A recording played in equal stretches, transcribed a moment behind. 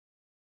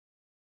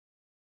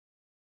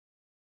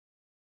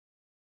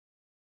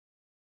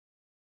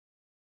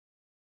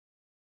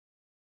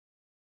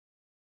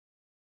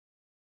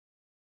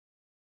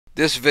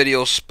This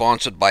video is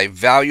sponsored by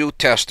Value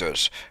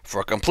Testers.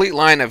 For a complete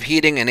line of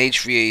heating and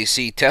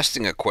HVAC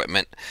testing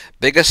equipment,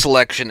 biggest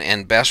selection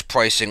and best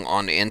pricing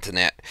on the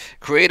internet,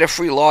 create a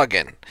free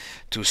login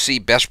to see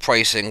best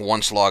pricing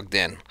once logged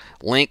in.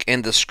 Link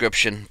in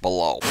description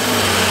below.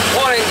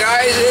 Morning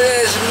guys, it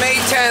is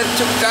May 10th,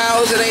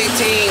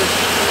 2018.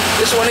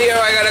 This one here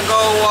I gotta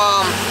go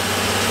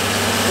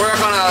work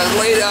on a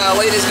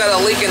lady's got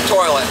a leaking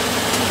toilet.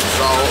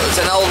 So it's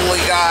an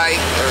elderly guy,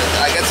 or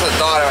I guess the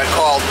daughter had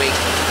called me.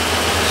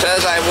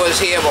 Says I was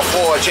here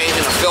before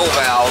changing the fill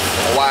valve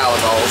a while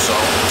ago, so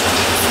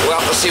we'll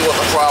have to see what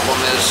the problem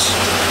is.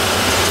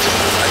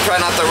 I try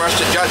not to rush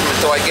to judgment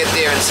till I get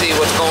there and see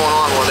what's going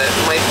on with it.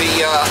 It might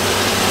be,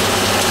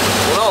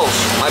 who knows,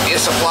 might be a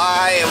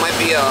supply, it might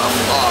be a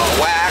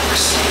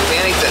wax,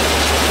 anything.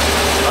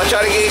 I'll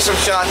try to get you some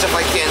shots if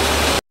I can.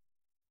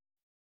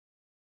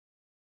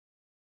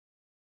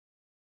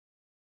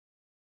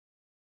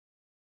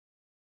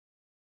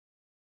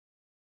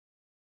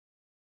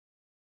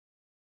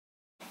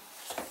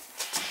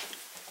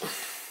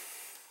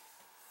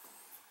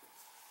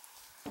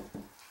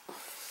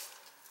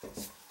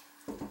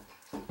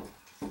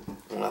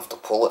 I'm gonna have to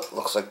pull it.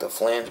 Looks like the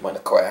flange might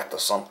have cracked or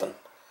something.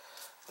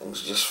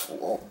 Things just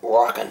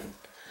rocking.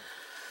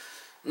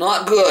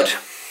 Not good.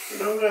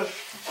 No good.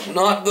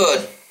 Not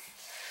good.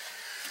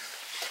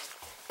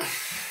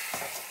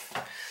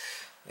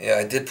 Yeah,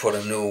 I did put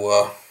a new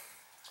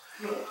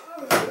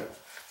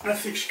I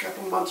fixed a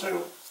couple months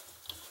ago.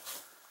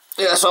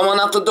 yeah, so I'm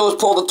gonna have to do is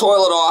pull the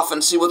toilet off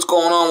and see what's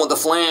going on with the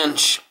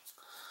flange.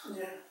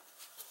 Yeah.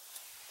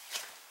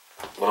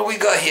 What do we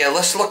got here?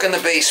 Let's look in the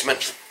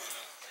basement.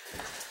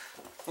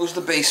 Where's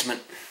the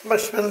basement?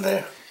 Must have been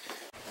there.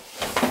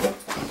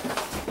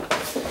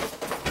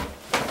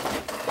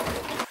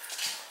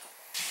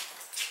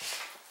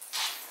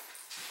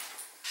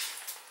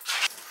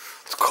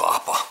 It's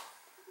copper.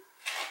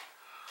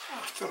 I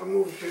have to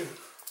remove it.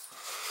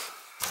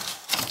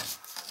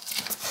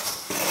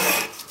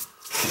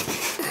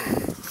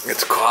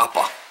 It's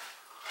copper.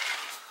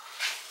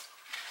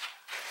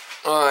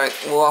 Alright,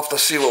 we'll have to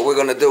see what we're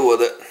gonna do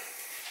with it.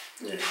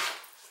 Yeah.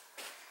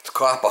 It's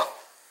copper.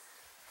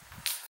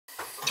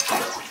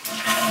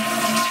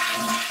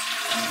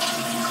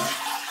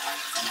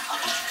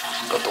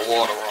 Got the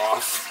water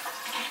off.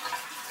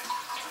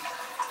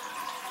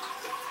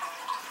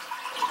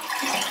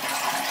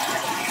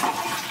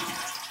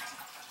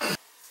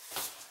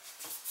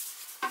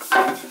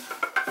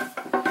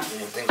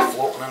 Anything's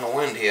floating in the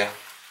wind here.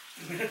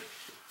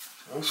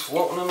 It's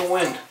floating in the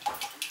wind.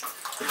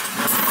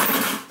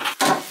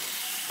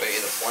 Bet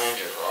you the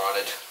flange is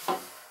rotted.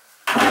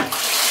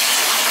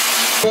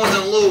 More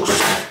than loose.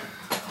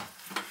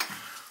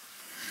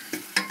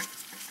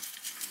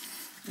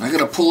 I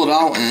gotta pull it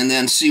out and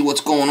then see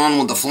what's going on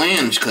with the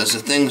flange, because the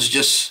thing's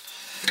just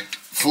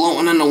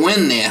floating in the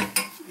wind there.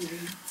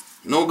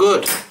 No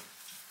good.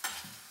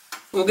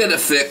 We'll get it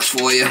fixed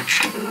for you.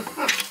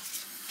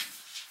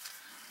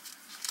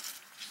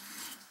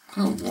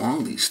 How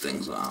long these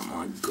things are,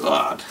 my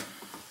God.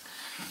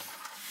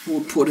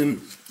 We'll put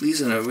in,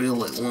 these are the real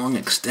long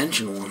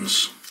extension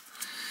ones.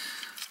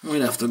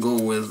 Might have to go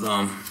with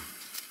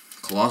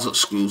closet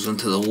screws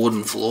into the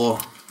wooden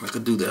floor. I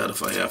could do that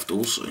if I have to,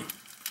 we'll see.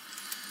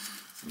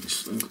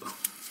 These things are...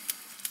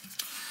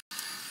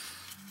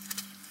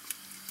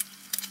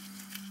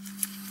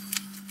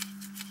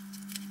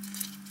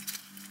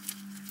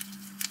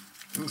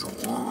 These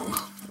are long.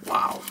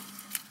 Wow.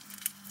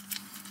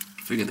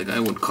 Figured the guy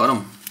would cut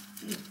them.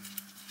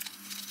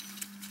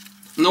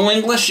 No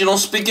English? You don't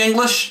speak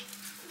English?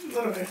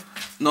 No.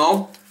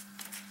 No?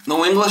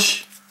 No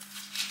English?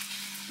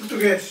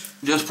 Português.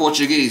 Just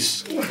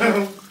Portuguese.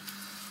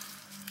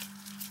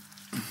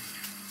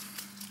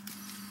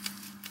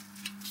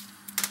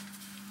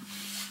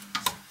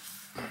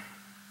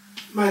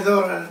 My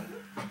daughter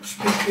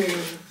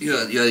speaks.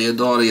 Yeah, your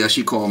daughter, yeah,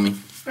 she called me.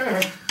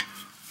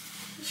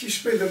 She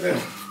speaks the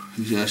best.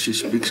 Yeah, she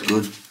speaks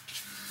good.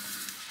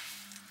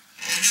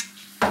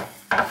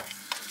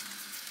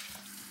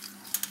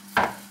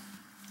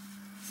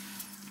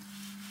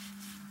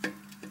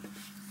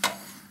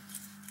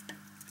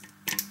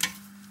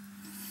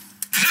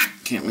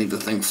 Can't leave the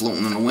thing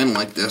floating in the wind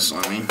like this.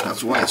 I mean,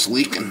 that's why it's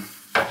leaking.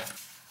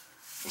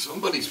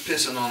 Somebody's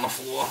pissing on the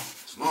floor.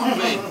 It's not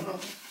me.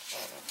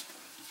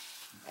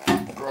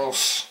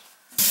 Gross.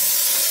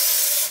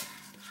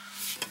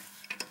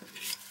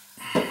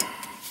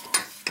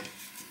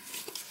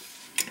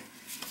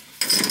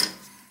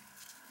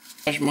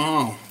 Taj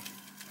Mahal.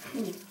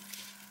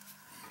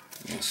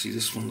 Yeah, see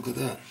this one? Look at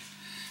that.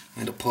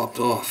 Might have popped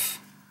off.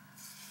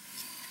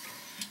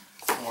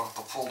 We'll have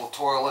to pull the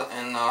toilet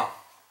and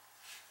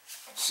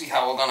see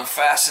how we're gonna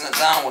fasten it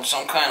down with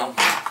some kind of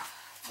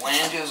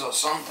flanges or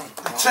something.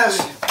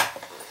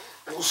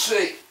 We'll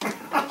see.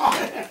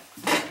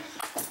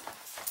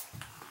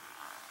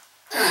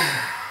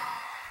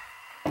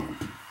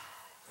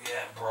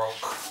 Yeah, it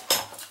broke.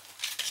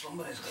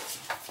 Somebody's got...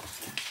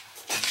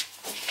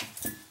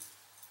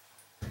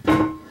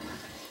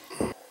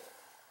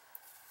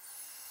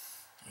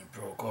 It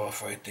broke off.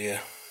 off right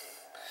there.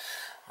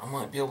 I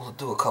might be able to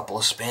do a couple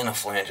of spanner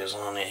flanges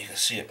on there. You can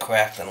see it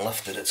cracked and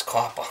lifted its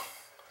copper.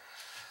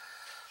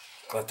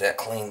 Got that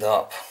cleaned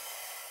up.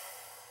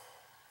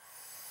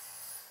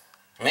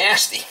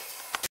 Nasty.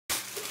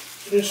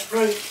 It's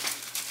right.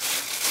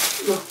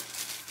 Look.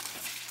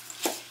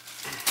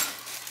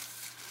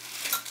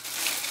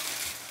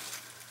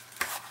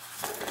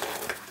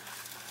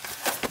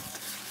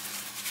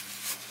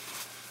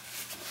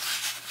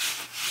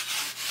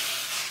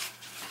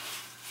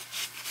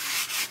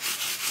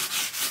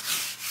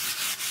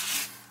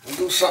 We'll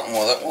do something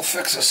with it. We'll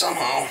fix it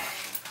somehow.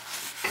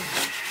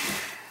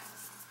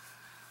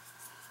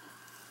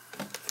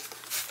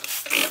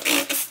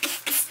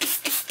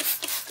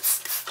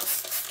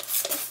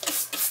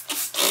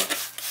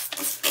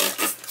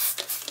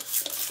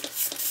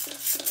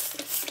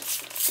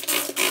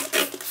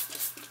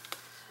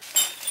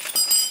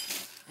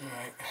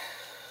 Alright.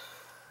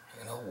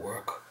 It'll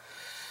work.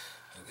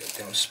 We'll get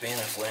them spanner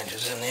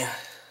flanges in there.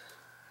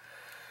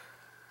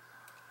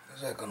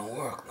 Is that gonna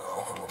work? No,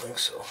 I don't think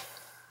so.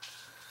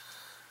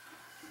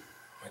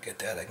 I get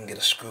that. I can get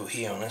a screw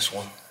here on this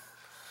one.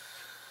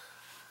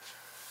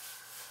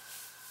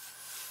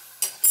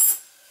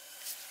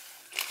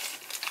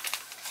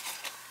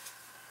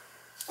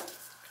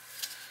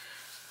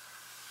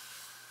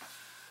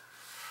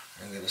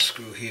 I can get a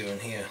screw here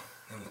and here.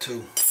 Them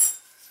two.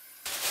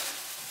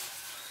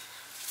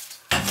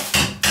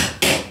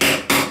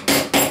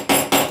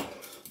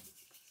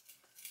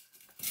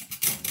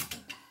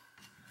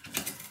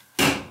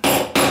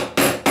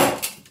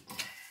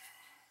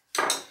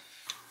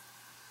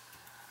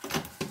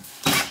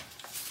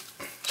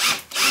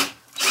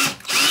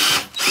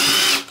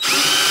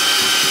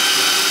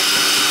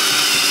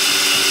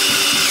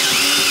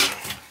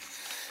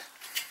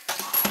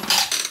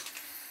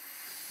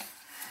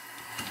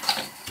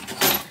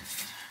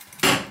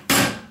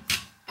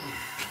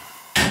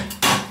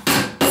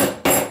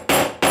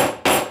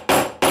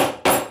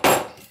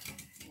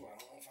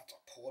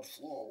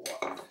 Floor,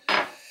 what?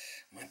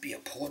 Might be a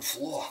poured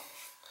floor.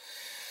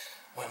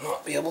 Might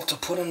not be able to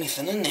put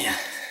anything in there.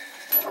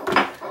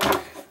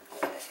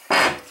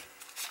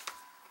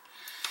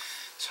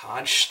 It's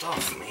hard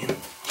stuff, man.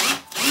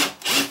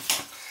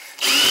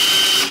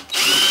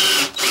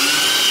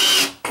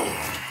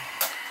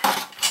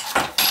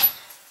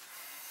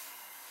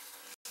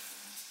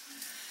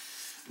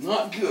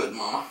 Not good,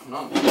 Mama.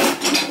 Not good.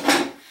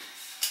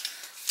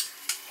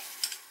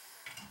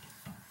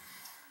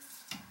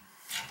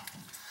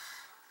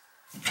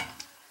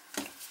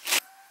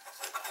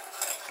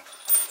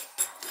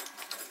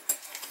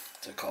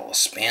 They call a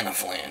spanner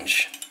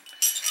flange.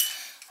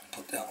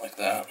 Put that like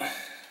that.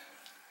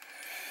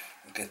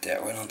 We'll get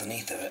that right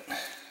underneath of it.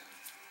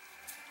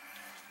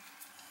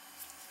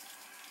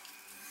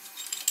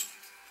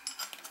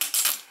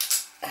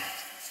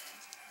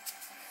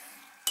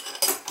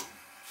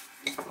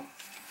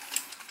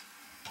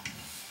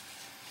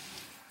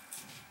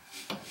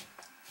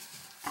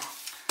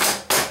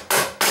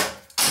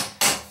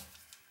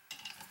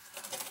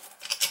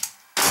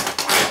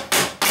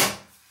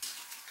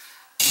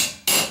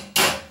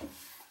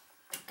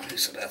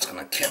 So that's going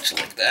to catch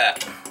like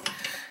that.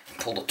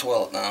 Pull the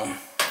toilet down.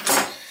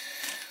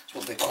 It's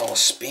what they call a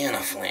spanner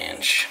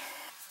flange.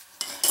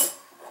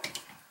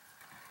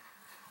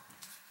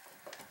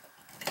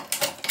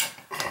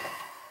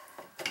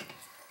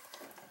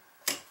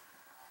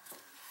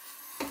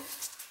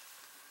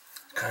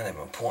 Kind of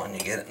important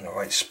you get it in the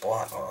right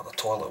spot or the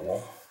toilet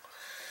won't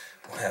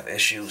have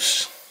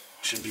issues.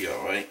 Should be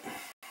alright.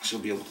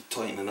 Should be able to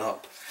tighten it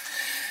up.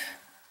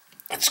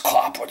 It's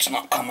copper, it's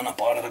not coming up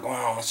out of the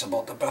ground. That's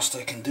about the best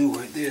I can do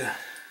right there.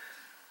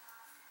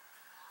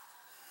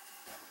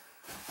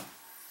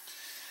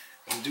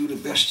 You do the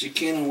best you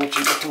can and what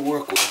you got to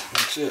work with.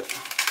 That's it.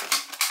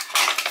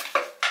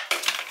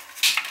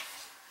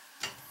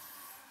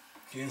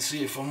 You can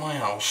see it from my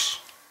house.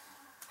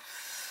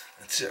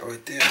 That's it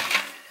right there.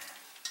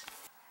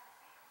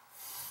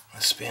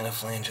 The spanner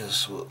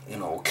flanges will,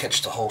 will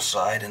catch the whole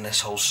side and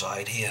this whole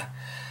side here.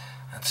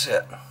 That's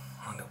it.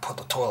 I'm going to put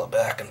the toilet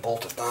back and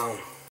bolt it down.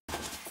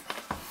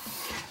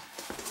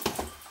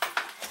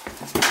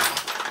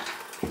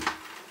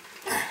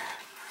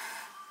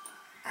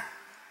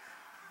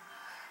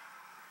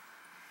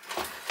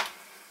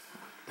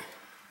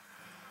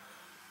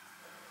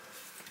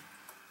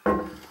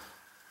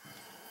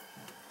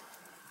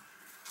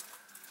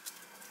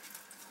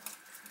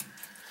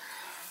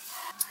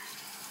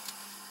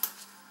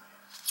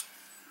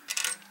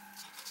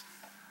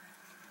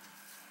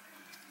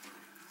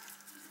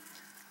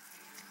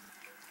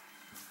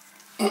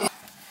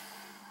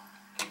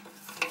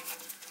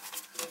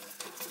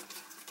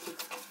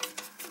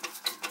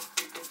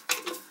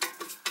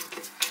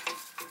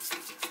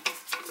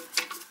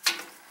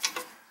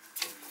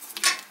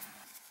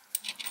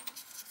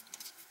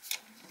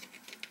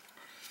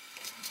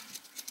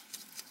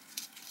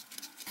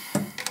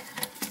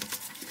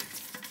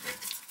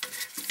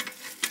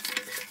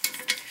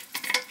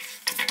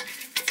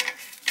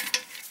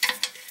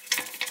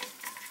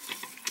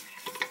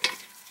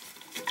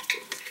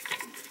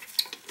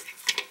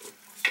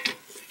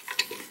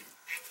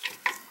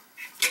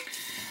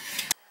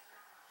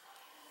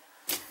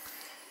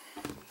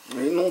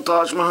 old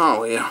Taj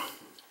Mahal here.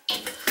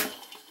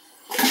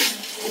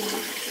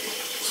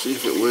 See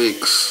if it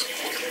leaks.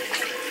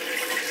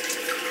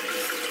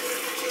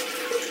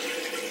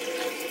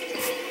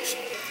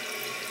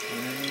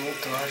 Old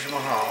Taj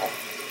Mahal.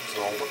 There's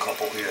an older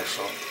couple here,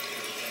 so.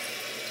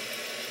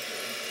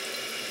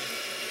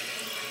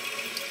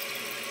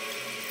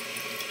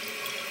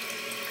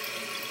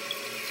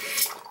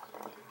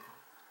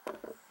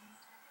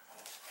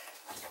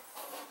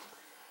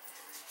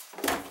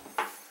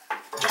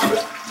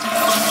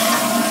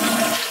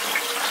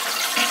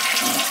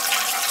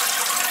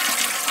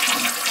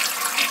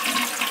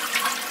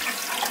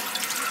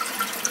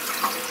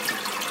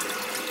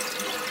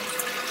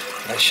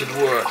 That should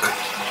work.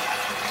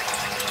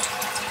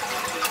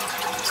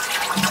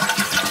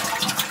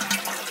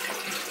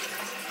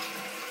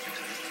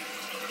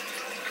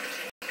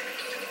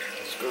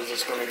 As good as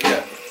it's going to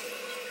get.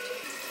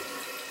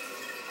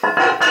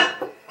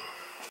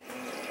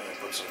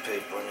 Put some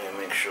paper in here,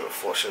 make sure it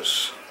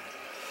flushes.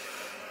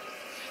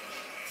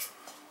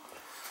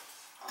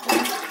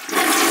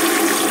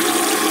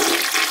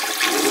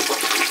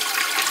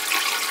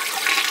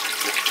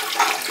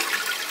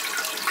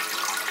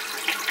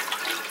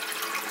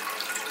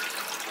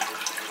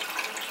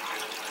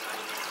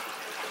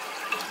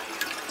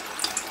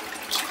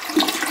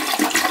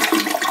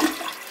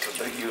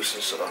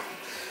 Uses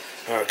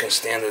American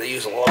Standard. They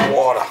use a lot of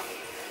water.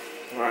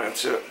 Alright,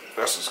 that's it.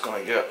 Best it's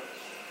going to get.